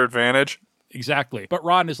immortality to their advantage. Exactly. But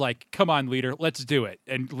Ron is like, come on, leader, let's do it.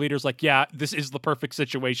 And leader's like, yeah, this is the perfect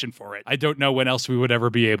situation for it. I don't know when else we would ever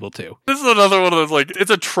be able to. This is another one of those, like,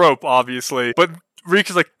 it's a trope, obviously. But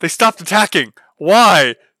Riku's like, they stopped attacking.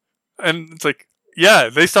 Why? And it's like, yeah,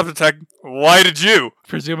 they stopped attacking. Why did you?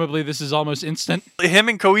 Presumably this is almost instant. Him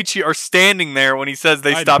and Koichi are standing there when he says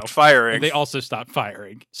they stopped firing. And they also stopped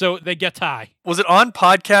firing. So they get tie. Was it on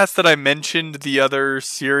podcast that I mentioned the other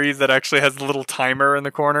series that actually has the little timer in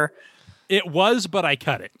the corner? It was, but I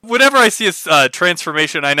cut it. Whenever I see a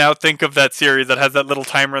transformation, I now think of that series that has that little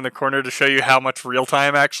timer in the corner to show you how much real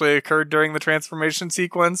time actually occurred during the transformation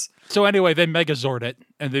sequence. So anyway, they Megazord it,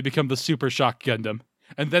 and they become the Super Shock Gundam.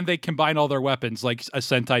 And then they combine all their weapons, like a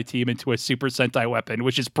Sentai team, into a Super Sentai weapon,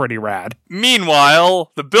 which is pretty rad.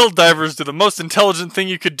 Meanwhile, the Build Divers do the most intelligent thing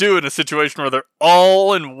you could do in a situation where they're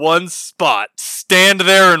all in one spot. Stand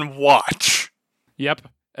there and watch. Yep.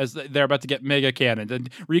 As they're about to get mega cannoned. And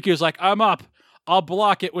Riku's like, I'm up. I'll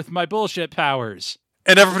block it with my bullshit powers.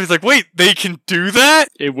 And everybody's like, wait, they can do that?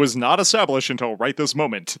 It was not established until right this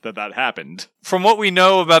moment that happened. From what we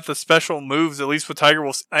know about the special moves, at least with Tiger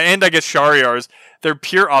Wolf, and I guess Shariar's, they're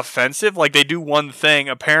pure offensive. Like, they do one thing.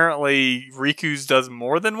 Apparently, Riku's does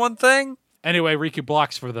more than one thing. Anyway, Riku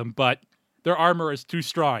blocks for them, but their armor is too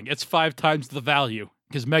strong. It's 5 times the value,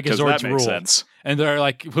 because Megazords rule. Sense. And they're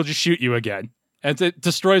like, we'll just shoot you again. And it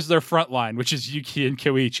destroys their front line, which is Yuki and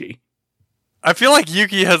Koichi. I feel like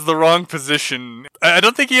Yuki has the wrong position. I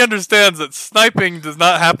don't think he understands that sniping does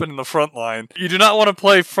not happen in the front line. You do not want to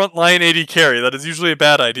play front line AD carry. That is usually a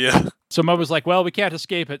bad idea. So Mo was like, well, we can't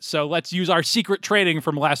escape it, so let's use our secret training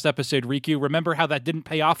from last episode, Riku. Remember how that didn't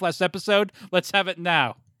pay off last episode? Let's have it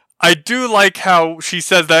now. I do like how she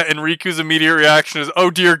says that, and Riku's immediate reaction is, oh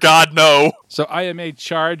dear God, no. So Ayame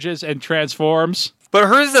charges and transforms. But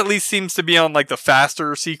hers at least seems to be on like the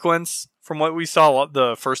faster sequence from what we saw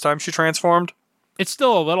the first time she transformed. It's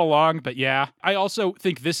still a little long, but yeah. I also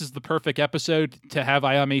think this is the perfect episode to have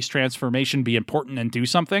Ayame's transformation be important and do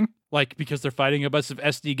something. Like, because they're fighting a bunch of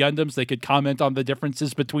SD Gundams, they could comment on the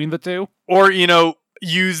differences between the two. Or,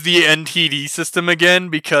 use the NTD system again,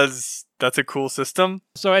 because That's a cool system.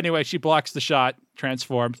 So anyway, she blocks the shot,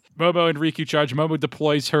 transformed. Momo and Riku charge. Momo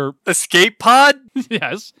deploys her, Escape pod?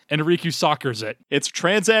 yes, and Riku soccers it. It's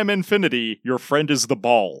Trans Am Infinity, your friend is the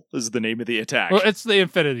ball, is the name of the attack. Well, it's the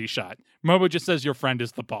infinity shot. Momo just says your friend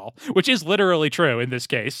is the ball, which is literally true in this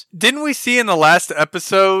case. Didn't we see in the last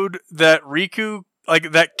episode that Riku,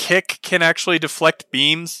 like, that kick can actually deflect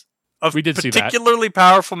beams? Of We did see that. particularly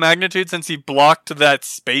powerful magnitude since he blocked that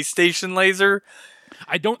space station laser.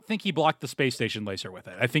 I don't think he blocked the space station laser with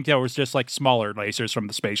it. I think that was just like smaller lasers from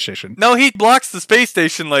the space station. No, he blocks the space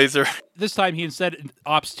station laser. This time he instead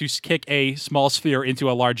opts to kick a small sphere into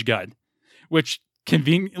a large gun, which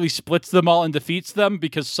conveniently splits them all and defeats them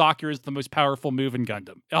because soccer is the most powerful move in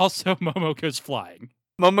Gundam. Also, Momoko's flying.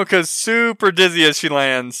 Momoko's super dizzy as she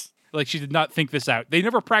lands. Like, she did not think this out. They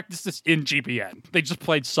never practiced this in GPN. They just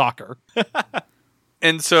played soccer.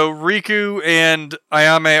 And so Riku and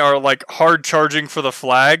Ayame are like hard charging for the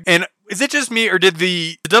flag. And is it just me, or did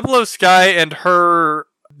the Double O Sky and her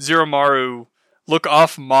Zeromaru look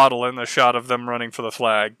off model in the shot of them running for the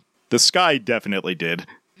flag? The Sky definitely did.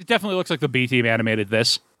 It definitely looks like the B team animated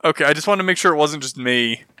this. Okay, I just wanted to make sure it wasn't just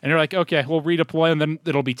me. And they're like, okay, we'll redeploy, and then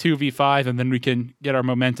it'll be 2v5, and then we can get our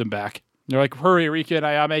momentum back. And they're like, hurry, Riku and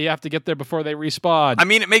Ayame, you have to get there before they respawn. I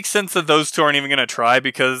mean, it makes sense that those two aren't even going to try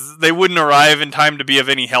because they wouldn't arrive in time to be of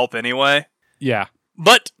any help anyway. Yeah.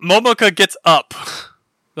 But Momoka gets up.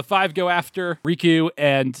 The five go after Riku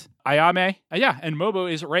and Ayame. And Momo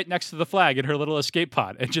is right next to the flag in her little escape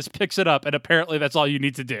pod and just picks it up, and apparently that's all you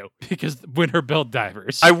need to do because winter build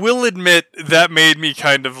divers. I will admit that made me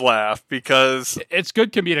kind of laugh because It's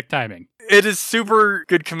good comedic timing. it is super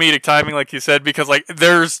good comedic timing, like you said, because like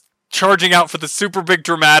there's charging out for the super big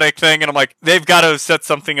dramatic thing, and I'm like, they've got to set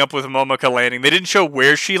something up with Momoka landing. They didn't show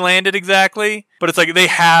where she landed exactly, but it's like they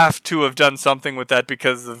have to have done something with that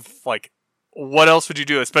because of like, what else would you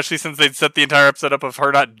do? Especially since they'd set the entire episode up of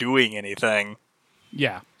her not doing anything.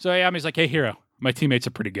 Yeah. So Ayame's like, hey, Hero, my teammates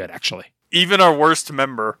are pretty good, actually. Even our worst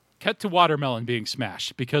member. Cut to Watermelon being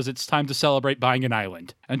smashed because it's time to celebrate buying an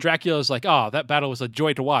island. And Dracula's like, oh, that battle was a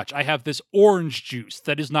joy to watch. I have this orange juice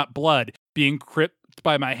that is not blood being cripped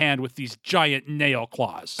by my hand with these giant nail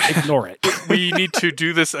claws. Ignore it. We need to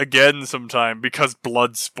do this again sometime because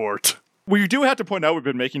blood sport. We do have to point out we've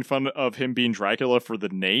been making fun of him being Dracula for the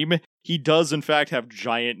name. He does, in fact, have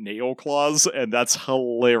giant nail claws, and that's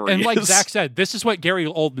hilarious. And like Zach said, this is what Gary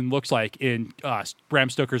Oldman looks like in Bram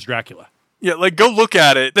Stoker's Dracula. Yeah, like, go look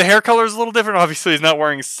at it. The hair color is a little different. Obviously, he's not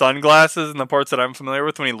wearing sunglasses in the parts that I'm familiar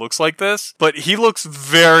with when he looks like this. But he looks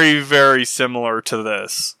very, very similar to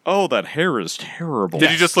this. Oh, that hair is terrible. Did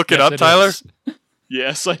you just look it Yes, up, Tyler? is.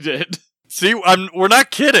 Yes, I did. See, we're not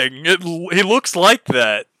kidding. He looks like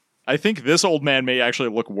that. I think this old man may actually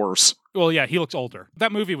look worse. Well, yeah, he looks older.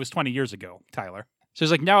 That movie was 20 years ago, Tyler. So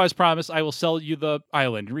he's like, now as promised, I will sell you the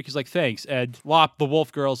island. And Riku's like, thanks. And Lop, the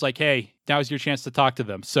wolf girl's like, hey, now's your chance to talk to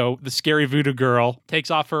them. So the scary voodoo girl takes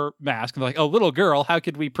off her mask and they're like, oh, little girl, how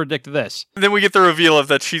could we predict this? And then we get the reveal of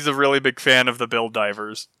that she's a really big fan of the build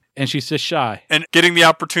divers. And she's just shy. And getting the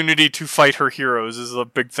opportunity to fight her heroes is a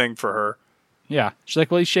big thing for her. Yeah. She's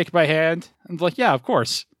like, will you shake my hand? And I'm like, yeah, of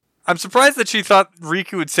course. I'm surprised that she thought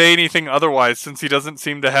Riku would say anything otherwise since he doesn't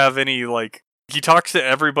seem to have any, like... He talks to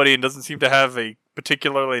everybody and doesn't seem to have a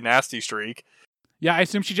particularly nasty streak. Yeah, I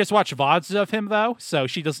assume she just watched VODs of him, though, so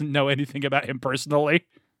she doesn't know anything about him personally.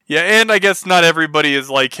 Yeah, and I guess not everybody is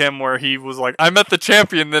like him, where he was like, I met the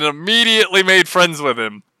champion, then immediately made friends with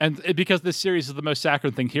him. And because this series is the most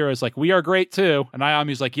saccharine thing, Hero's like, we are great too. And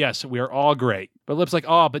Ayami's like, yes, we are all great. But Lip's like,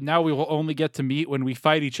 oh, but now we will only get to meet when we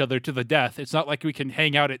fight each other to the death. It's not like we can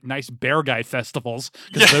hang out at nice bear guy festivals,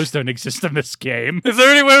 because those don't exist in this game. Is there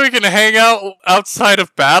any way we can hang out outside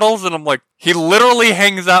of battles? And I'm like, he literally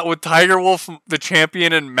hangs out with Tiger Wolf, the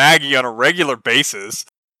champion, and Maggie on a regular basis.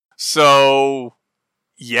 So,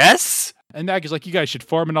 yes? And Maggie's like, you guys should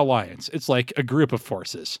form an alliance. It's like a group of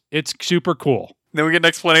forces. It's super cool. Then we get an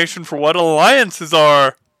explanation for what alliances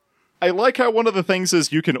are. I like how one of the things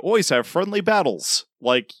is you can always have friendly battles.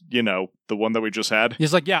 Like, you know, the one that we just had.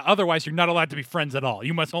 He's like, yeah, otherwise you're not allowed to be friends at all.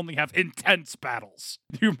 You must only have intense battles.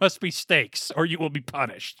 You must be stakes, or you will be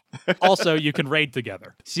punished. Also, you can raid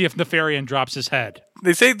together. See if Nefarian drops his head.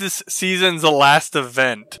 They say this season's the last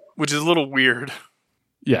event, which is a little weird.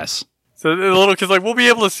 Yes. So the little kid's like, we'll be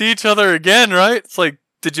able to see each other again, right? It's like,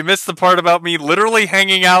 did you miss the part about me literally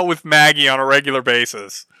hanging out with Maggie on a regular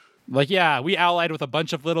basis? Like, yeah, we allied with a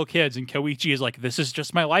bunch of little kids, and Koichi is like, this is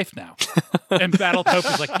just my life now. And Battle Pope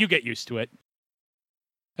is like, you get used to it.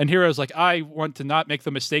 And Hero's like, I want to not make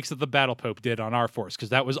the mistakes that the Battle Pope did on our force, because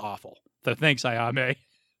that was awful. So thanks, Ayame.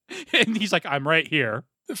 And he's like, I'm right here.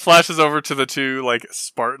 It flashes over to the two, like,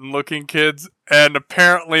 Spartan-looking kids, and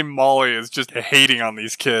apparently Molly is just hating on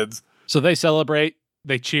these kids. So they celebrate,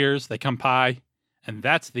 they cheers, they come pie, and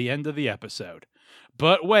that's the end of the episode.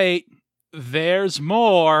 But wait, there's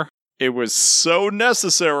more. It was so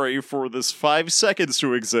necessary for this 5 seconds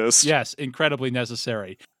to exist. Yes, incredibly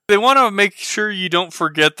necessary. They want to make sure you don't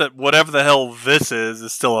forget that whatever the hell this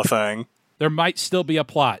is still a thing. There might still be a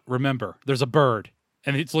plot. Remember, there's a bird,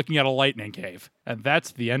 and it's looking at a lightning cave. And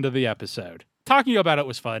that's the end of the episode. Talking about it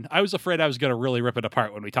was fun. I was afraid I was going to really rip it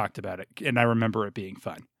apart when we talked about it, and I remember it being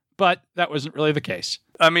fun. But that wasn't really the case.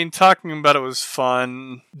 I mean, talking about it was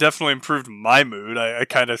fun. Definitely improved my mood. I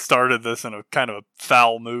kind of started this in a kind of a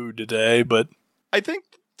foul mood today, but I think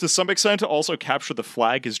to some extent also Capture the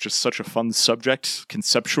Flag is just such a fun subject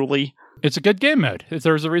conceptually. It's a good game mode.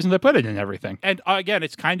 There's a reason they put it in everything. And again,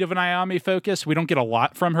 it's kind of an Ayame focus. We don't get a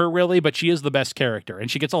lot from her really, but she is the best character.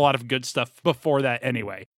 And she gets a lot of good stuff before that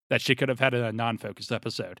anyway, that she could have had in a non-focused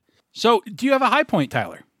episode. So do you have a high point,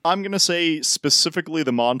 Tyler? I'm going to say specifically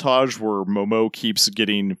the montage where Momo keeps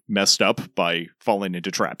getting messed up by falling into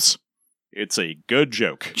traps. It's a good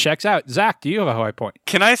joke. Checks out. Zach, do you have a high point?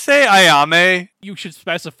 can I say Ayame? You should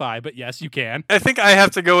specify, but yes, you can. I think I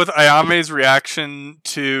have to go with Ayame's reaction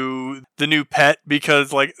to the new pet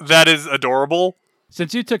because, like, that is adorable.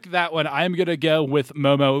 Since you took that one, I'm going to go with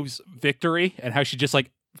Momo's victory and how she just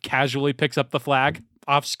like casually picks up the flag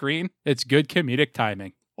off screen. It's good comedic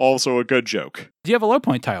timing. Also a good joke. Do you have a low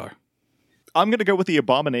point, Tyler? I'm going to go with the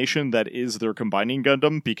abomination that is their combining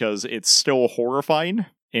Gundam because it's still horrifying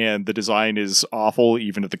and the design is awful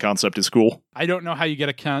even if the concept is cool. I don't know how you get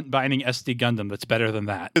a combining SD Gundam that's better than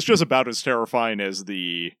that. It's just about as terrifying as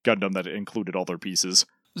the Gundam that included all their pieces.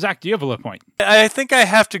 Zach, do you have a low point? I think I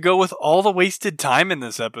have to go with all the wasted time in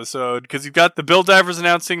this episode because you've got the Build Divers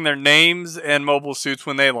announcing their names and mobile suits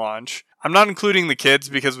when they launch. I'm not including the kids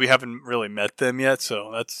because we haven't really met them yet,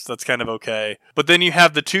 so that's kind of okay. But then you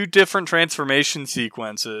have the two different transformation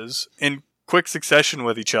sequences in quick succession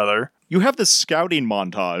with each other. You have the scouting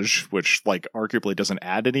montage, which, like, arguably doesn't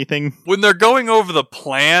add anything. When they're going over the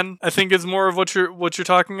plan, I think is more of what you're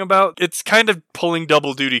talking about. It's kind of pulling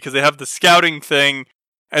double duty because they have the scouting thing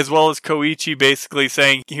as well as Koichi basically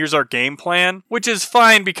saying, here's our game plan, which is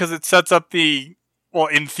fine because it sets up the, well,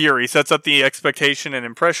 in theory, sets up the expectation and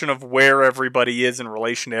impression of where everybody is in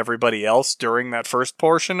relation to everybody else during that first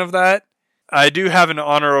portion of that. I do have an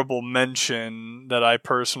honorable mention that I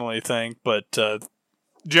personally think, but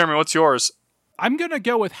Jeremy, what's yours? I'm going to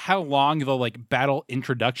go with how long the like battle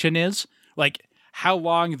introduction is. Like how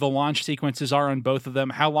long the launch sequences are on both of them,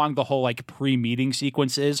 how long the whole like pre-meeting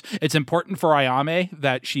sequence is. It's important for Ayame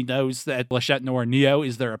that she knows that Lachette Noir Neo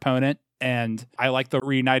is their opponent. And I like the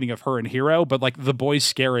reuniting of her and Hero, but like the boys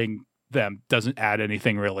scaring them doesn't add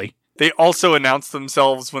anything really. They also announce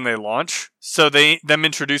themselves when they launch, so them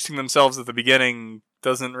introducing themselves at the beginning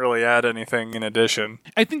doesn't really add anything in addition.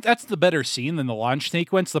 I think that's the better scene than the launch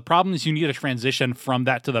sequence. The problem is you need a transition from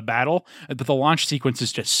that to the battle, but the launch sequence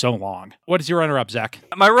is just so long. What is your runner-up, Zach?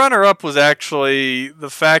 My runner-up was actually the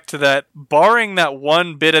fact that, barring that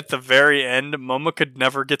one bit at the very end, Momoko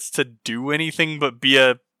never gets to do anything but be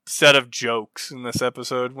a set of jokes in this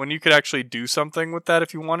episode when you could actually do something with that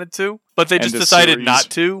if you wanted to, but they just decided not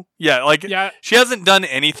to. Yeah, she hasn't done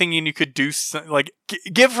anything and you could do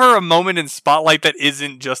give her a moment in Spotlight that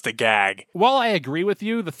isn't just a gag. While I agree with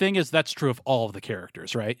you, the thing is that's true of all of the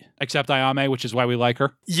characters, right? Except Ayame, which is why we like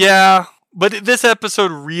her. Yeah, but this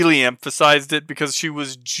episode really emphasized it because she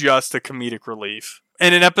was just a comedic relief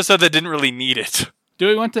in an episode that didn't really need it. Do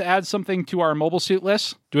we want to add something to our mobile suit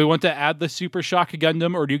list? Do we want to add the Super Shock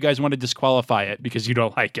Gundam, or do you guys want to disqualify it because you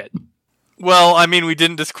don't like it? Well, I mean, we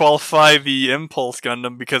didn't disqualify the Impulse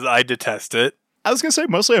Gundam because I detest it. I was going to say,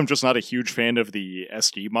 mostly I'm just not a huge fan of the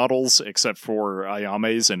SD models, except for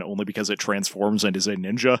Ayame's, and only because it transforms and is a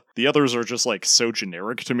ninja. The others are just, like, so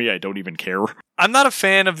generic to me, I don't even care. I'm not a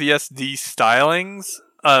fan of the SD stylings.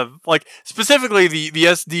 Specifically the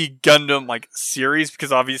SD Gundam series,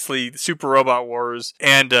 because obviously Super Robot Wars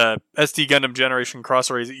and SD Gundam Generation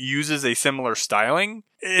Cross Rays uses a similar styling.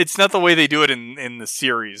 It's not the way they do it in the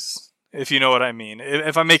series, if you know what I mean,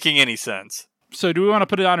 if I'm making any sense. So do we want to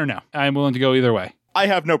put it on or no? I'm willing to go either way. I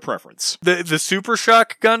have no preference. The Super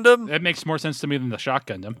Shock Gundam? That makes more sense to me than the Shock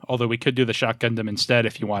Gundam, although we could do the Shock Gundam instead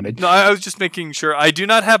if you wanted. No, I was just making sure. I do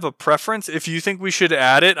not have a preference. If you think we should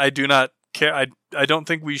add it, I do not care. I don't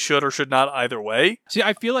think we should or should not either way. See,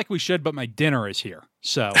 I feel like we should, but my dinner is here.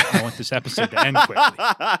 So I want this episode to end quickly.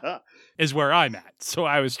 Is where I'm at. So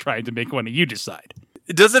I was trying to make one of you decide.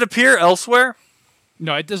 Does it appear elsewhere?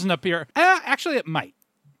 No, it doesn't appear. Actually, it might.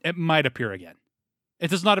 It might appear again. It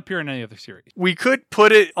does not appear in any other series. We could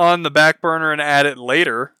put it on the back burner and add it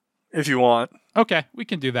later if you want. Okay, we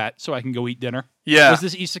can do that so I can go eat dinner. Yeah. Was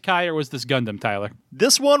this Isekai or was this Gundam, Tyler?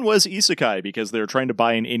 This one was isekai because they're trying to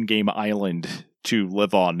buy an in-game island to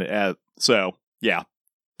live on. So, yeah,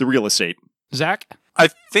 the real estate. Zach? I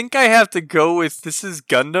think I have to go with this is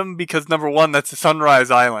Gundam because number one, that's a Sunrise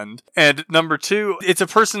Island. And number two, it's a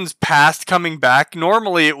person's past coming back.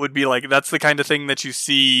 Normally it would be like, that's the kind of thing that you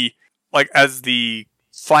see like as the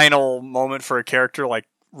final moment for a character, like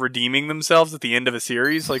redeeming themselves at the end of a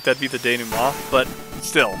series. Like that'd be the denouement. But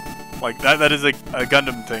still, like that is a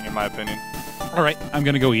Gundam thing in my opinion. All right, I'm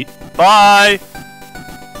going to go eat. Bye!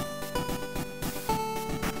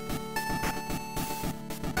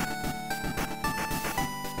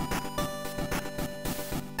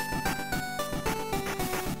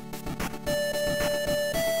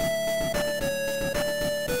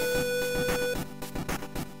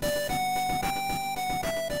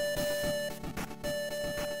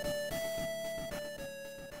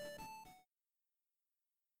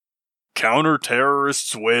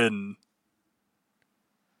 Counter-terrorists win.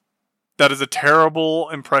 That is a terrible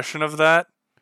impression of that.